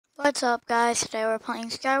What's up, guys? Today we're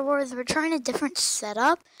playing Skywars. We're trying a different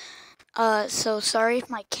setup. So sorry if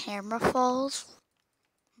my camera falls,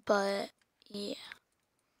 but yeah.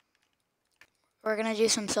 We're gonna do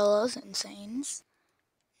some solos, insanes.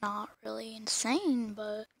 Not really insane,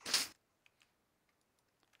 but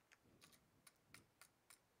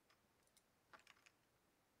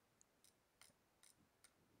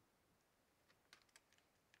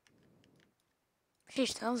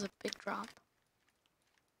sheesh, that was a big drop.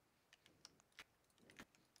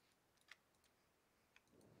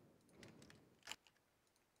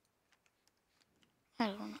 I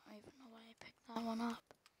don't even know why I picked that one up.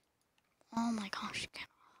 Oh my gosh,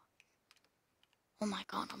 oh my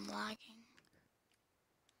god, I'm lagging.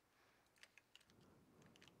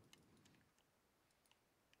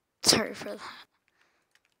 Sorry for that.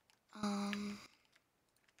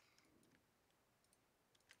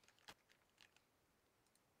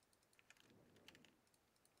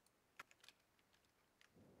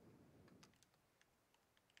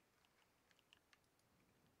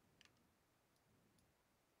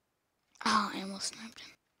 Oh, I almost sniped him.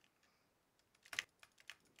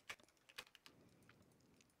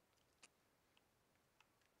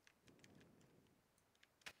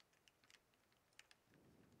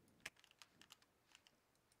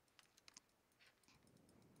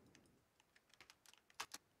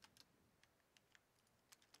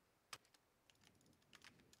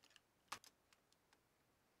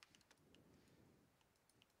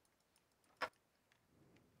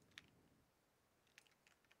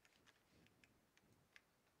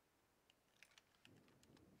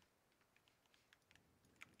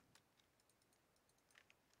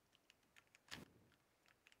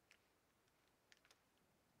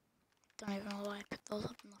 Don't even know why I picked those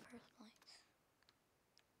up in the first place.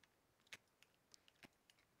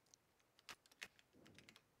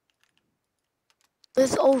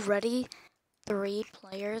 There's already 3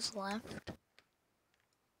 players left.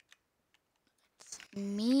 It's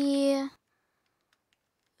me,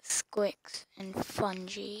 Squix, and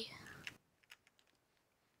Fungi.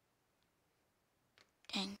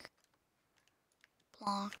 Dang.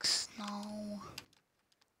 Blocks, no.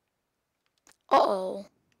 Uh-oh.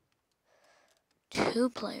 2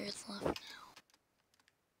 players left now.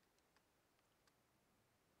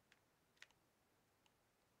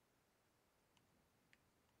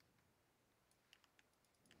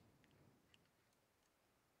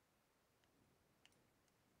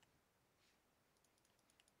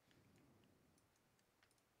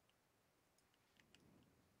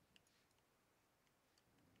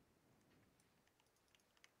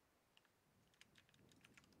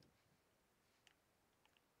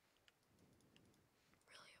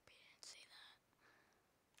 Really hope you didn't see that.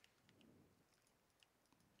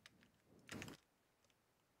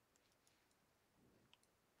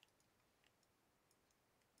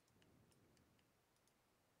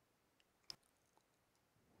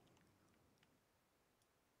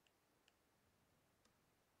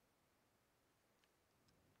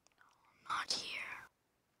 Not here.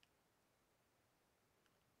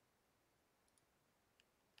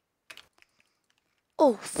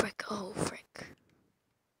 Oh, frick. Oh, frick.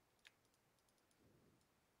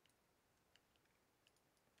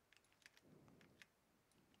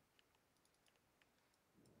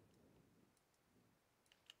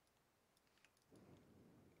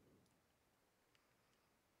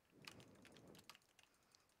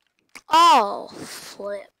 Oh,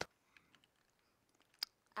 flip.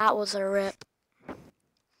 That was a rip.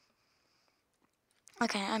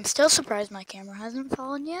 Okay, I'm still surprised my camera hasn't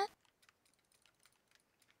fallen yet.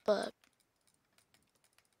 But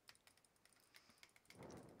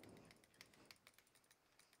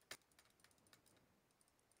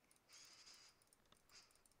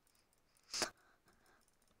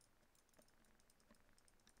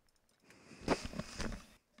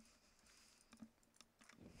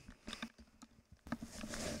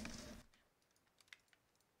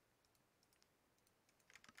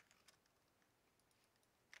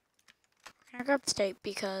I grabbed steak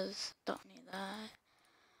because don't need that.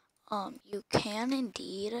 You can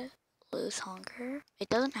indeed lose hunger. It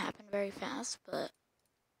doesn't happen very fast, but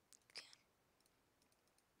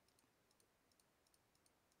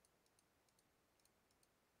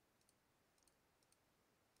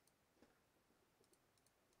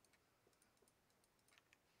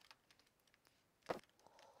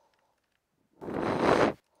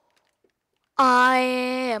I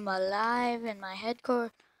am alive and my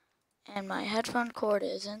headphone cord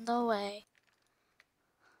is in the way.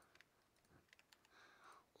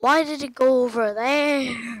 Why did it go over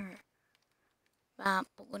there? Bap,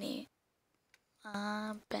 booty.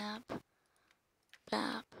 Bap.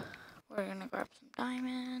 Bap. We're gonna grab some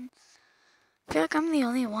diamonds. I feel like I'm the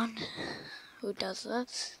only one who does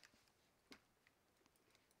this.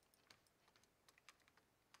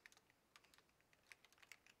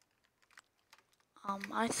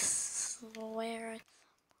 I swear it's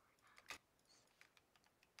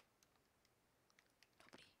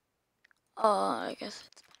I guess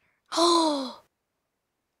it's better. Oh!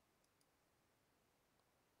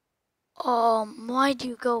 Why'd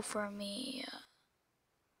you go for me?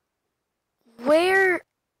 Where? You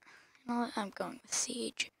know what? I'm going with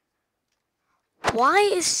Siege. Why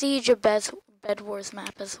is Siege a Bed Wars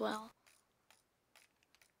map as well?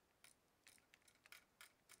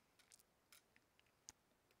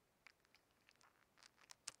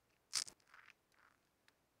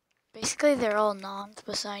 Basically, they're all nons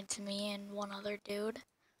besides me and one other dude.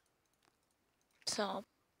 So,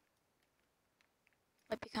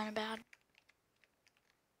 might be kind of bad.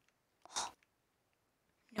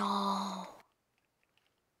 No.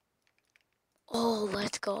 Oh,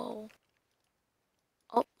 let's go.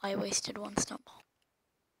 Oh, I wasted one snowball.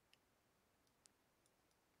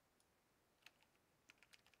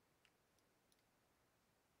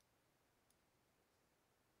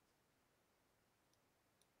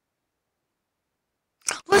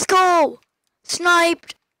 Let's go!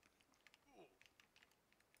 Sniped!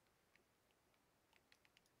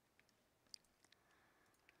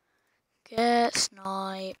 Get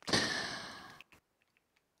sniped.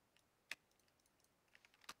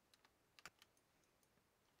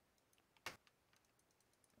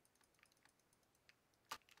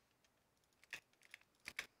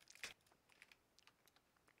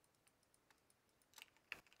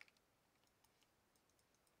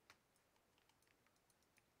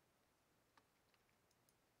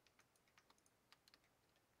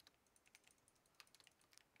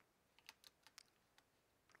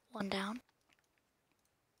 One down.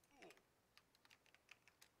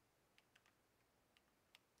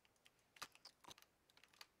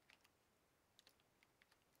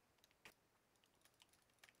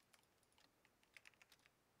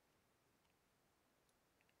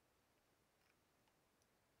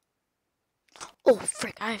 Oh,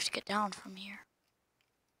 frick, I have to get down from here.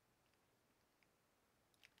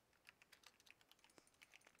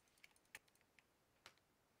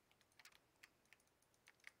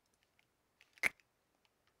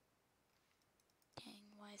 Dang,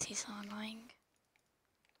 why is he so annoying?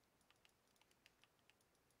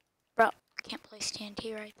 Bro, can't place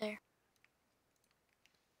TNT right there.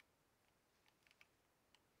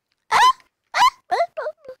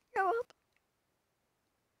 Grow up.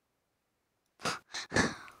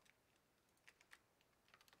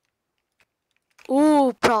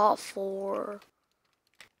 Ooh, Prop 4.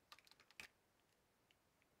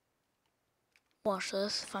 Watch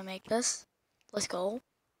this, if I make this. Let's go.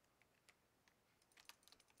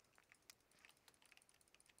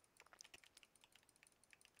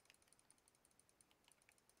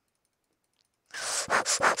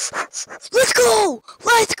 Let's go!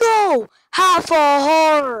 Let's go! Half a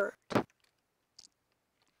heart!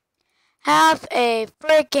 Half a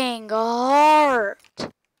freaking heart!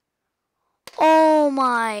 Oh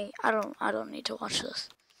my! I don't need to watch this.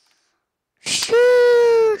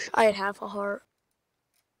 Sheesh! I had half a heart.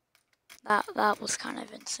 That was kind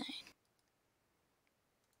of insane.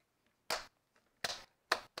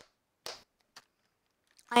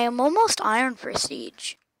 I am almost Iron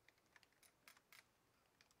Prestige.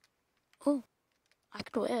 Oh, I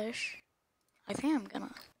could wish. I think I'm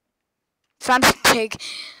gonna. Found a pig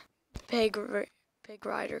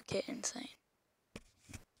rider kit insane.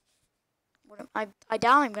 I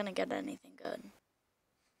doubt I'm gonna get anything good.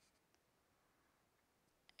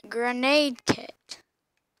 Grenade kit.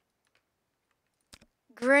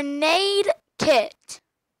 Grenade kit.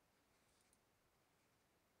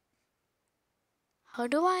 How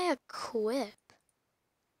do I equip?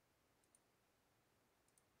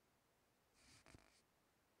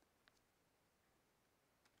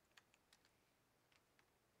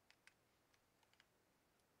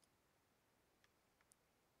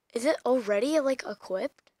 Is it already like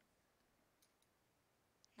equipped?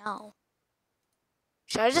 No.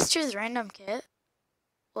 Should I just choose random kit?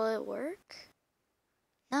 Will it work?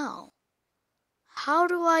 No. How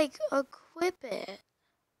do I equip it?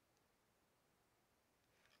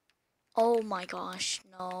 Oh my gosh,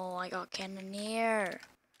 no, I got Cannoneer.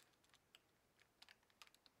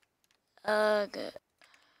 Good.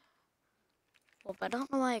 Well, I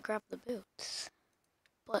don't know why I grabbed the boots.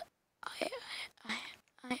 But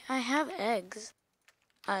I have eggs.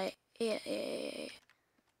 Yeah.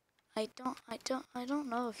 I don't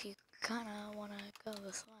know if you kinda wanna go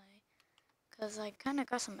this way. Because I kind of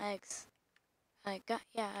got some eggs. I got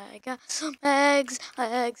some eggs.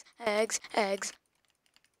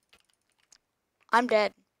 I'm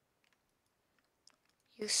dead.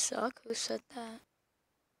 You suck? Who said that?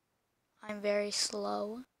 I'm very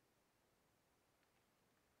slow.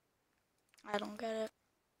 I don't get it.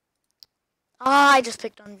 Ah, I just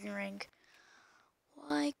picked on the ring.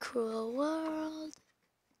 Why cruel world?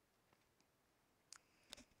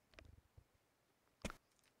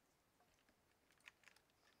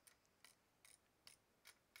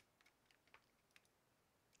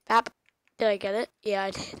 Bap. Did I get it? Yeah,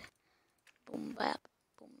 I did. Boom bap.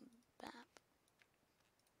 Boom bap.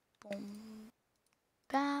 Boom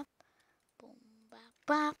bap. Boom bap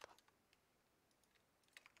bap.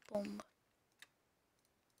 Boom.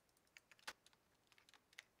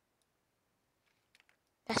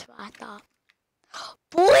 That's what I thought.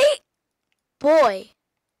 Boy! Boy!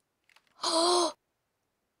 Oh!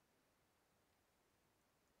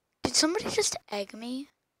 Did somebody just egg me?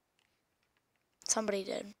 Somebody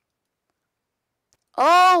did.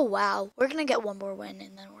 Oh, wow. We're gonna get one more win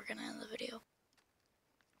and then we're gonna end the video.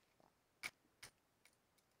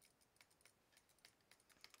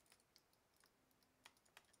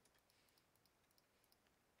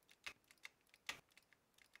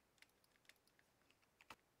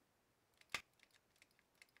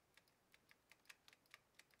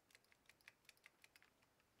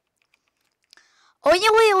 Oh,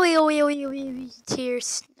 yeah, wait.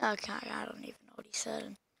 Tears. Okay, I don't even know what he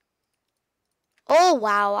said. Oh,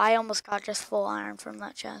 wow. I almost got just full iron from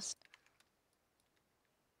that chest.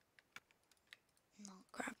 Not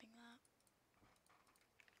grabbing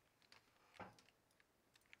that.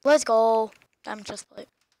 Let's go. I'm just like,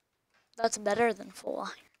 that's better than full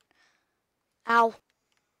iron. Ow.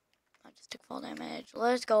 I just took full damage.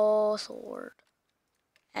 Let's go. Sword.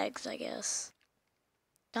 Eggs, I guess.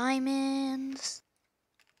 Diamonds.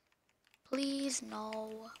 Please,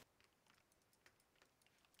 no.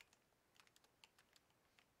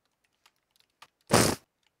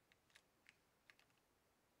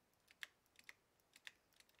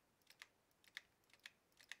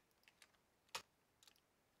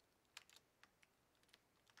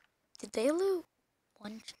 Did they loot?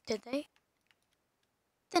 Did they?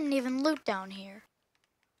 Didn't even loot down here.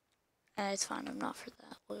 It's fine, I'm not for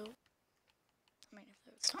that loot. I mean, if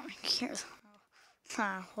there was something here,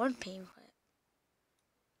 would be, but...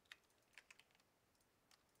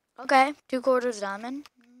 Okay, 2/4 diamond.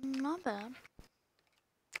 Not bad.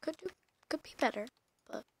 Could be better,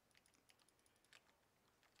 but...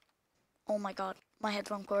 Oh my god, my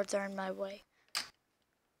headphone cords are in my way.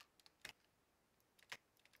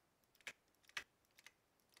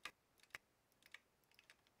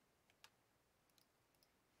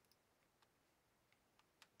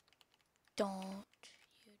 Don't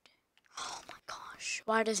you dare. Oh my gosh,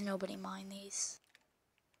 why does nobody mine these?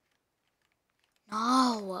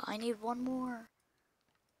 No, I need one more.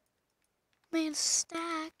 Man,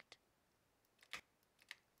 stacked.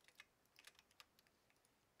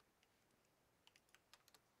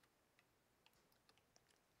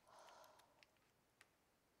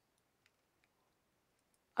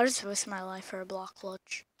 I'll just risk my life for a block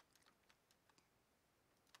clutch.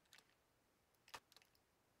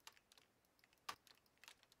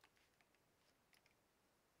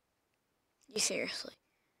 You seriously?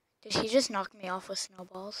 Did he just knock me off with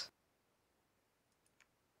snowballs?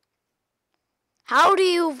 How do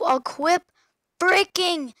you equip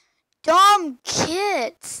freaking dumb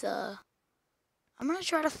kits? I'm gonna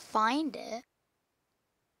try to find it.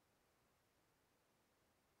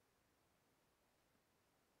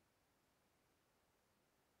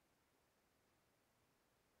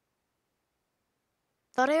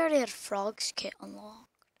 Thought I already had Frog's kit unlocked.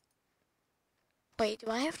 Wait,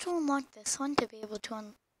 do I have to unlock this one to be able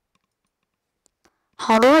to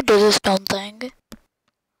How do I do this dumb thing?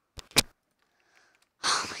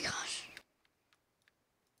 Oh my gosh.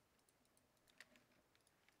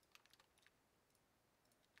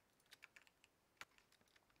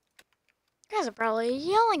 You guys are probably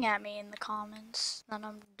yelling at me in the comments that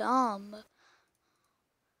I'm dumb.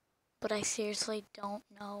 But I seriously don't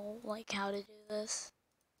know, like, how to do this.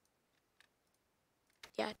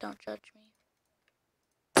 Yeah, don't judge me.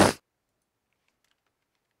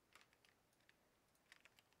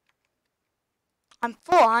 I'm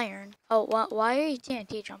full iron. Oh, why are you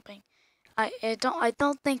TNT jumping? I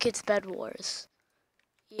don't think it's Bed Wars.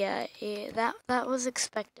 Yeah, that was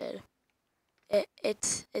expected.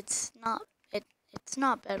 It's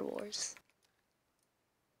not Bed Wars.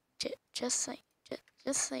 Just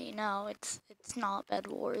so you know, it's not Bed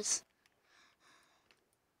Wars.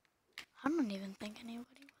 I don't even think anybody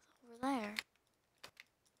was over there.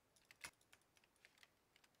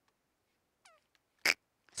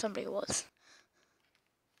 Somebody was.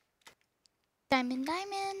 Diamond,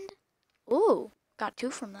 diamond. Ooh, got 2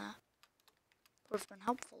 from that. Would have been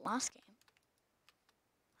helpful last game.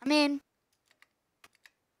 I mean,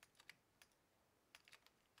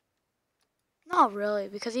 not really,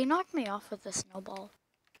 because he knocked me off with the snowball.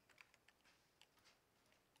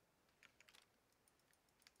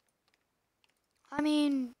 I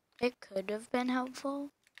mean, it could have been helpful.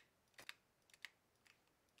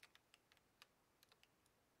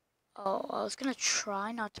 Oh, I was gonna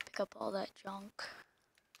try not to pick up all that junk.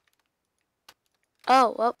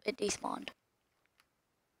 Oh, well, it despawned.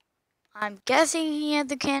 I'm guessing he had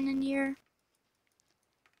the cannoneer.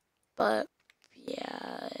 But,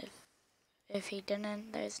 yeah, if he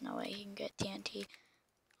didn't, there's no way he can get TNT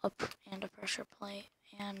up and a pressure plate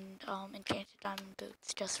and enchanted diamond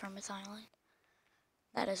boots just from his island.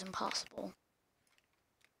 That is impossible.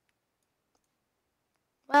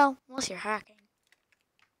 Well, unless you're hacking.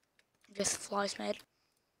 Just flies mid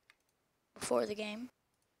before the game.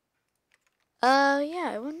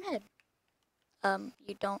 Yeah, I went mid.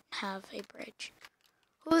 You don't have a bridge.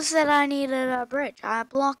 Who said I needed a bridge? I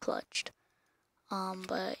block clutched.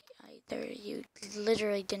 But you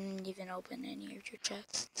literally didn't even open any of your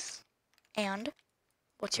chests. And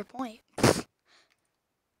what's your point?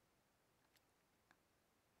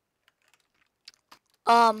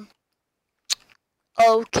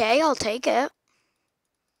 Okay, I'll take it.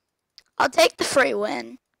 I'll take the free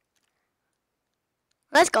win.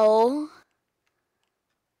 Let's go.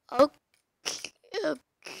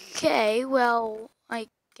 Okay, well, I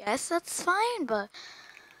guess that's fine, but...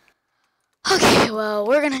 Okay, well,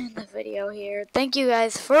 we're gonna end the video here. Thank you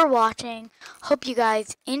guys for watching. Hope you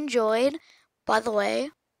guys enjoyed. By the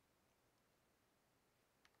way,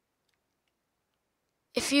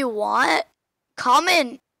 if you want,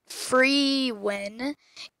 comment free win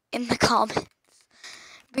in the comments.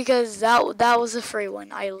 Because that was a free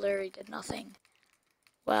one. I literally did nothing.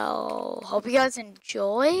 Well, hope you guys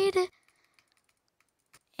enjoyed.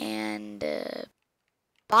 And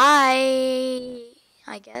bye,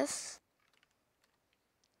 I guess.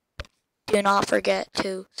 Do not forget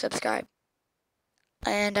to subscribe.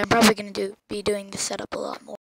 And I'm probably going to be doing the setup a lot more.